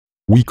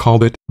We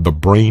called it the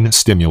Brain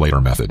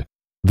Stimulator Method.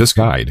 This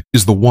guide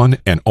is the one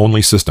and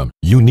only system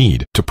you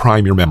need to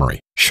prime your memory,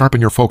 sharpen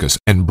your focus,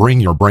 and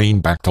bring your brain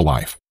back to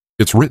life.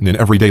 It's written in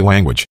everyday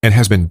language and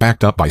has been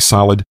backed up by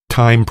solid,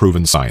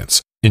 time-proven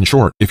science. In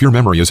short, if your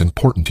memory is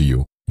important to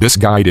you, this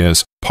guide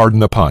is, pardon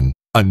the pun,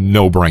 a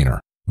no-brainer.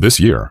 This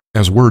year,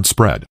 as word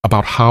spread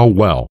about how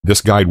well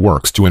this guide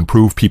works to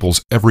improve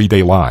people's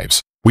everyday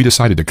lives, we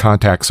decided to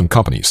contact some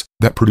companies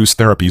that produce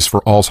therapies for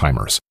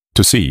Alzheimer's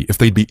to see if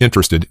they'd be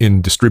interested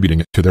in distributing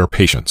it to their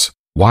patients.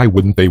 Why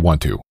wouldn't they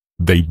want to?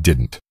 They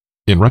didn't.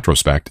 In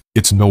retrospect,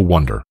 it's no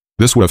wonder.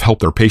 This would have helped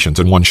their patients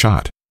in one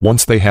shot.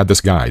 Once they had this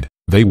guide,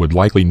 they would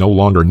likely no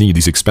longer need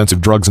these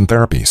expensive drugs and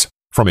therapies.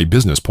 From a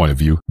business point of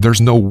view,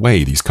 there's no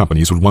way these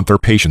companies would want their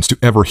patients to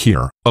ever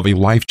hear of a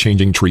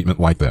life-changing treatment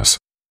like this.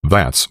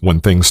 That's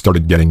when things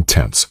started getting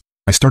tense.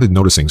 I started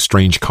noticing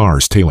strange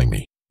cars tailing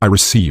me. I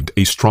received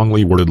a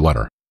strongly worded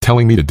letter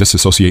telling me to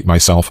disassociate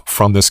myself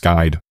from this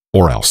guide,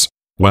 or else.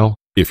 Well,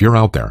 if you're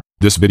out there,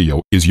 this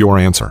video is your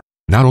answer.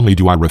 Not only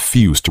do I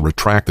refuse to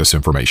retract this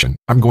information,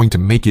 I'm going to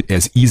make it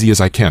as easy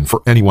as I can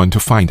for anyone to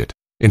find it.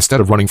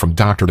 Instead of running from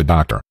doctor to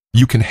doctor,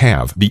 you can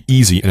have the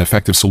easy and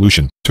effective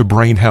solution to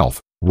brain health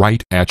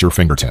right at your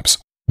fingertips.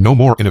 No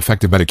more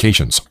ineffective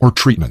medications or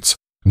treatments.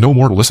 No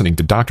more listening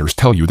to doctors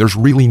tell you there's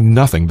really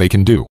nothing they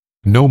can do.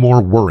 No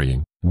more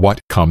worrying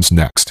what comes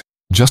next.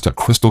 Just a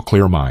crystal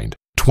clear mind,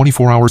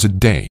 24 hours a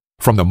day,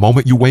 from the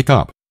moment you wake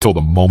up till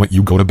the moment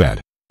you go to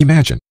bed.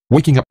 Imagine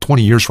waking up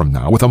 20 years from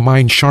now with a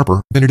mind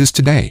sharper than it is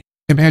today.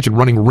 Imagine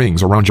running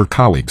rings around your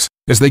colleagues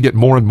as they get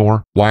more and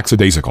more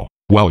lackadaisical,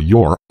 while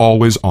you're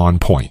always on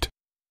point.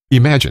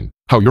 Imagine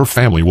how your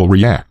family will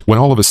react when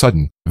all of a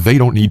sudden they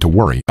don't need to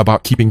worry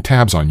about keeping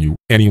tabs on you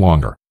any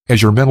longer,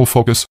 as your mental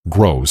focus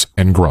grows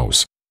and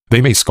grows.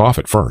 They may scoff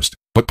at first,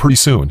 but pretty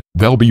soon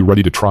they'll be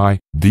ready to try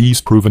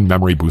these proven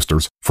memory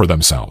boosters for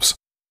themselves.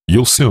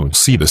 You'll soon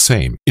see the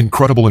same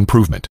incredible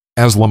improvement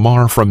as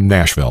Lamar from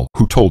Nashville,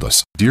 who told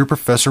us, "Dear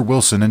Professor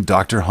Wilson and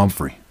Dr.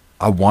 Humphrey,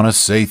 I want to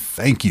say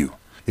thank you.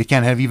 It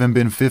can't have even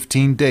been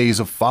 15 days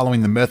of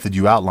following the method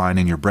you outline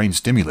in your brain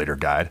stimulator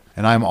guide,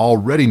 and I am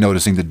already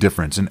noticing the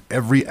difference in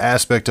every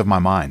aspect of my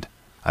mind.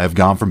 I have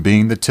gone from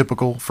being the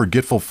typical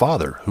forgetful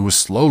father who was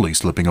slowly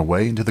slipping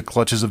away into the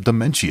clutches of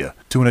dementia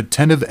to an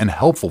attentive and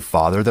helpful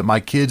father that my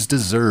kids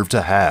deserve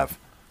to have.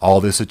 All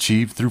this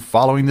achieved through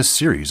following the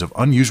series of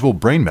unusual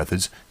brain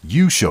methods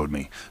you showed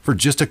me for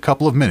just a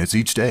couple of minutes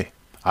each day.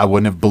 I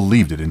wouldn't have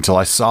believed it until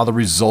I saw the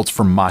results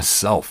for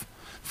myself.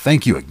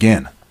 Thank you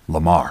again,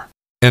 Lamar."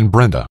 And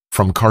Brenda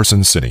from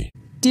Carson City.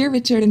 Dear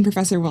Richard and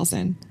Professor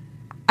Wilson,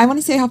 I want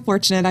to say how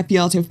fortunate I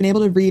feel to have been able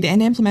to read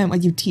and implement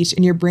what you teach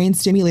in your Brain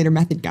Stimulator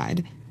Method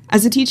guide.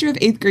 As a teacher of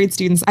 8th grade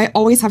students, I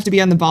always have to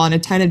be on the ball and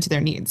attentive to their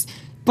needs.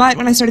 But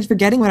when I started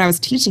forgetting what I was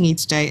teaching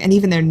each day, and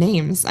even their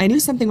names, I knew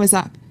something was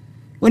up.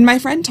 When my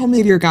friend told me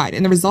of your guide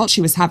and the results she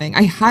was having,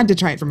 I had to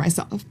try it for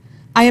myself.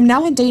 I am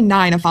now on day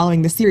 9 of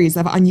following the series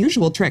of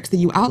unusual tricks that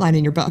you outline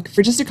in your book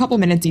for just a couple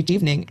minutes each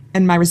evening,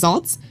 and my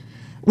results?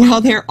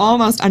 Well, they're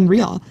almost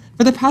unreal.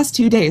 For the past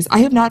 2 days, I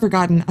have not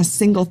forgotten a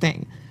single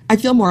thing. I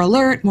feel more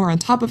alert, more on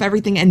top of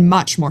everything, and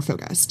much more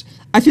focused.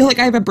 I feel like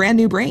I have a brand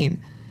new brain.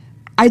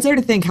 I dare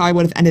to think how I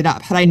would have ended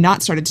up had I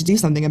not started to do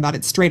something about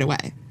it straight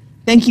away.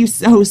 Thank you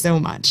so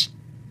much.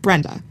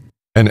 Brenda.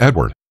 And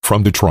Edward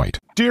from Detroit.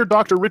 Dear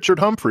Dr. Richard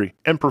Humphrey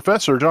and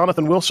Professor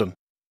Jonathan Wilson,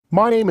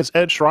 my name is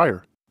Ed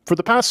Schreier. For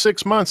the past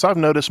 6 months, I've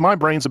noticed my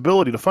brain's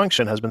ability to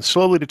function has been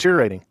slowly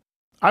deteriorating.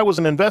 I was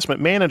an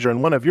investment manager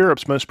in one of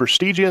Europe's most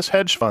prestigious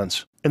hedge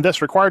funds, and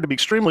thus required to be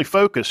extremely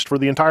focused for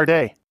the entire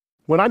day.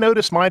 When I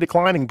noticed my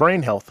declining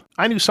brain health,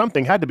 I knew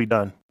something had to be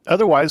done.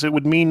 Otherwise, it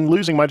would mean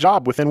losing my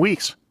job within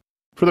weeks.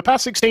 For the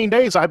past 16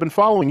 days, I've been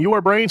following your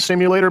Brain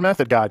Stimulator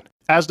Method guide,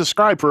 as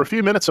described for a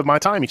few minutes of my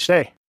time each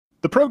day.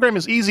 The program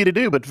is easy to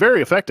do, but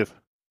very effective.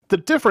 The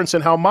difference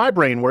in how my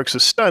brain works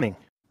is stunning.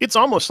 It's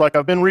almost like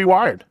I've been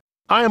rewired.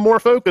 I am more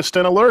focused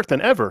and alert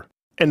than ever.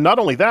 And not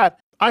only that,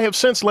 I have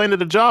since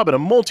landed a job at a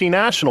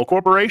multinational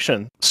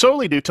corporation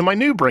solely due to my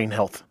new brain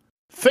health.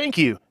 Thank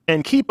you,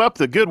 and keep up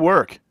the good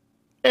work.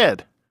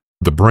 Ed.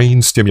 The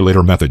Brain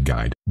Stimulator Method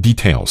Guide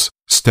details,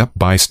 step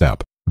by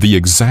step, the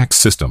exact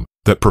system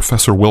that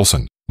Professor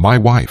Wilson, my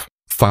wife,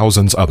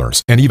 thousands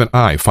others, and even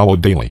I follow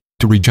daily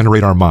to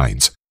regenerate our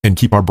minds and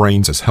keep our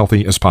brains as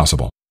healthy as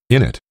possible.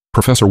 In it,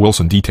 Professor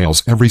Wilson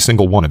details every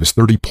single one of his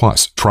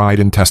 30-plus tried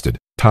and tested,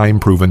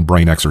 time-proven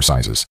brain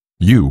exercises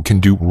you can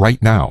do right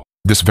now,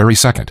 this very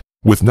second,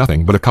 with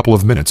nothing but a couple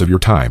of minutes of your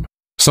time.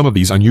 Some of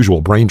these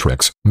unusual brain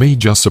tricks may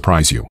just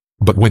surprise you,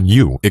 but when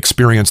you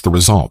experience the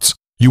results,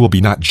 you will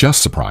be not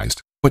just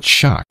surprised, but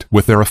shocked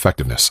with their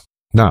effectiveness.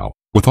 Now,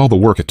 with all the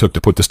work it took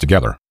to put this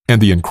together,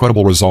 and the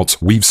incredible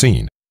results we've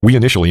seen, we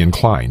initially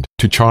inclined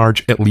to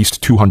charge at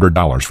least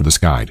 $200 for this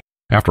guide.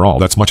 After all,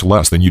 that's much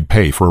less than you'd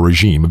pay for a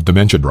regime of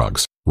dementia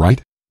drugs, right?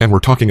 And we're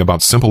talking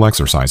about simple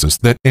exercises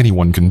that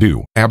anyone can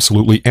do,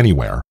 absolutely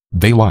anywhere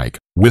they like,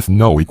 with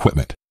no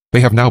equipment.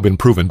 They have now been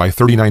proven by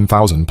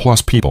 39,000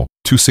 plus people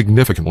to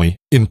significantly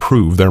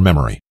improve their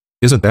memory.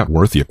 Isn't that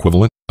worth the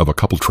equivalent of a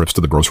couple trips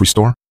to the grocery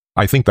store?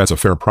 I think that's a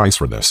fair price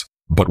for this.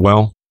 But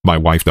well, my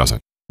wife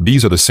doesn't.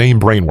 These are the same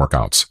brain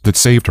workouts that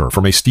saved her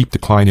from a steep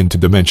decline into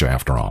dementia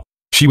after all.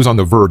 She was on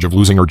the verge of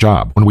losing her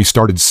job when we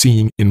started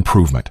seeing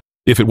improvement.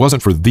 If it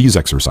wasn't for these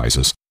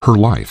exercises, her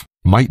life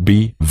might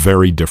be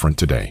very different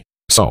today.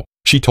 So,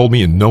 she told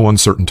me in no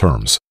uncertain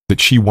terms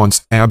that she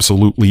wants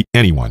absolutely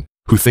anyone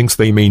who thinks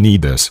they may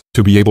need this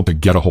to be able to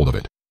get a hold of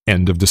it.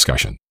 End of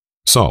discussion.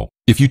 So,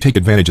 if you take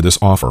advantage of this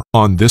offer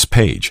on this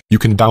page, you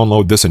can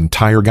download this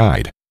entire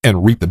guide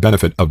and reap the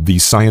benefit of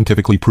these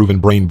scientifically proven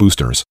brain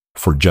boosters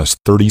for just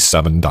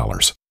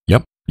 $37.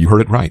 Yep, you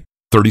heard it right,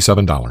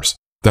 $37.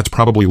 That's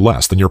probably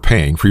less than you're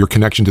paying for your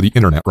connection to the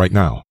internet right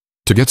now.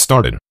 To get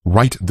started,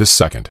 right this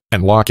second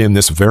and lock in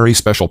this very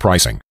special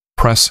pricing,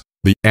 press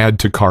the Add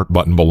to Cart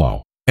button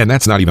below. And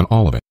that's not even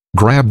all of it.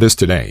 Grab this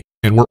today,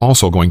 and we're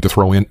also going to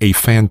throw in a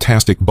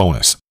fantastic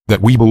bonus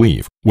that we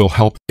believe will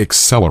help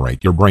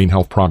accelerate your brain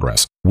health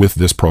progress with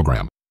this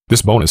program.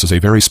 This bonus is a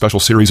very special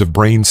series of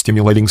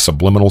brain-stimulating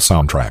subliminal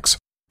soundtracks.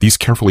 These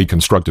carefully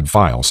constructed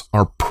files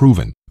are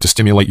proven to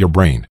stimulate your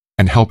brain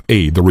and help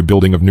aid the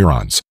rebuilding of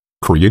neurons.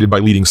 Created by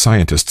leading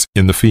scientists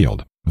in the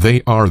field,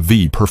 they are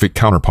the perfect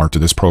counterpart to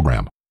this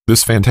program.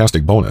 This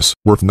fantastic bonus,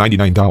 worth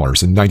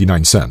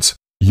 $99.99,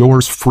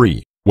 yours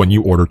free when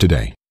you order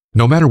today.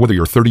 No matter whether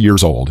you're 30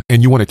 years old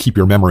and you want to keep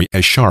your memory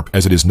as sharp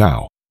as it is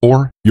now,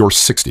 or you're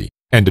 60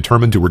 and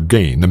determined to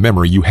regain the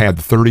memory you had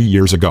 30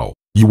 years ago,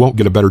 you won't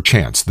get a better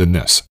chance than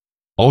this.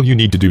 All you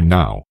need to do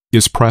now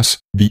is press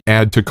the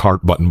Add to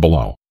Cart button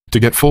below to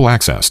get full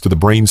access to the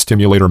Brain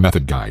Stimulator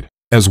Method Guide,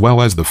 as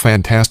well as the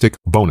fantastic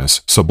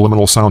bonus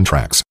subliminal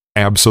soundtracks,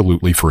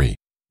 absolutely free.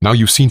 Now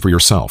you've seen for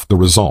yourself the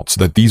results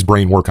that these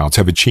brain workouts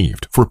have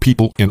achieved for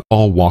people in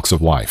all walks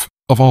of life,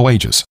 of all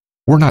ages.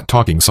 We're not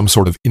talking some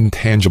sort of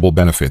intangible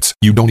benefits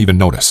you don't even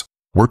notice.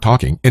 We're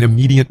talking an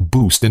immediate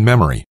boost in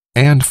memory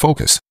and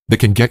focus that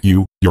can get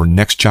you your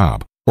next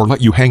job or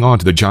let you hang on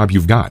to the job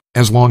you've got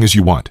as long as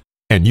you want.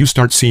 And you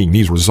start seeing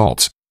these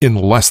results in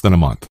less than a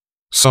month.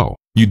 So,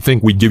 you'd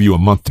think we'd give you a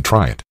month to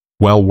try it.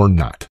 Well, we're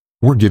not.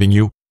 We're giving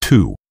you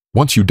 2.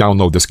 Once you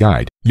download this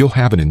guide, you'll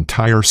have an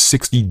entire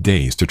 60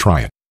 days to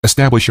try it,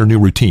 establish your new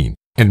routine,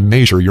 and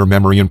measure your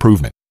memory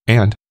improvement.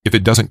 And if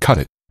it doesn't cut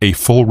it, a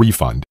full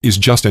refund is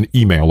just an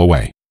email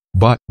away.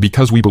 But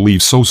because we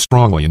believe so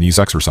strongly in these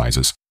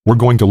exercises, we're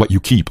going to let you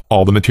keep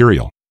all the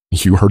material.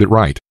 You heard it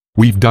right.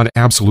 We've done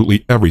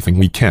absolutely everything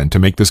we can to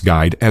make this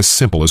guide as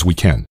simple as we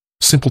can.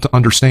 Simple to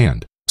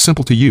understand,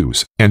 simple to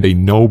use, and a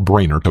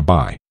no-brainer to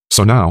buy.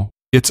 So now,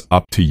 it's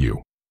up to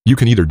you. You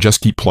can either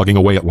just keep plugging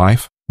away at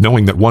life,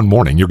 knowing that one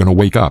morning you're going to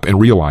wake up and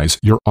realize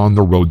you're on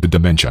the road to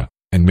dementia,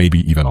 and maybe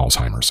even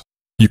Alzheimer's.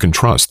 You can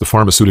trust the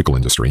pharmaceutical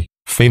industry,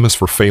 famous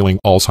for failing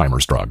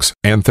Alzheimer's drugs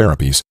and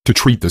therapies, to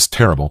treat this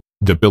terrible,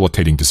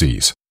 debilitating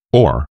disease.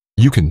 Or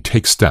you can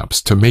take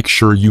steps to make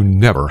sure you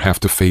never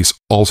have to face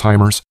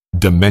Alzheimer's,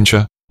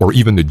 dementia, or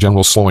even the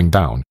general slowing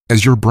down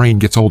as your brain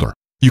gets older.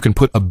 You can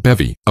put a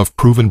bevy of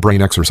proven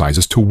brain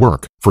exercises to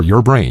work for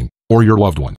your brain or your loved one.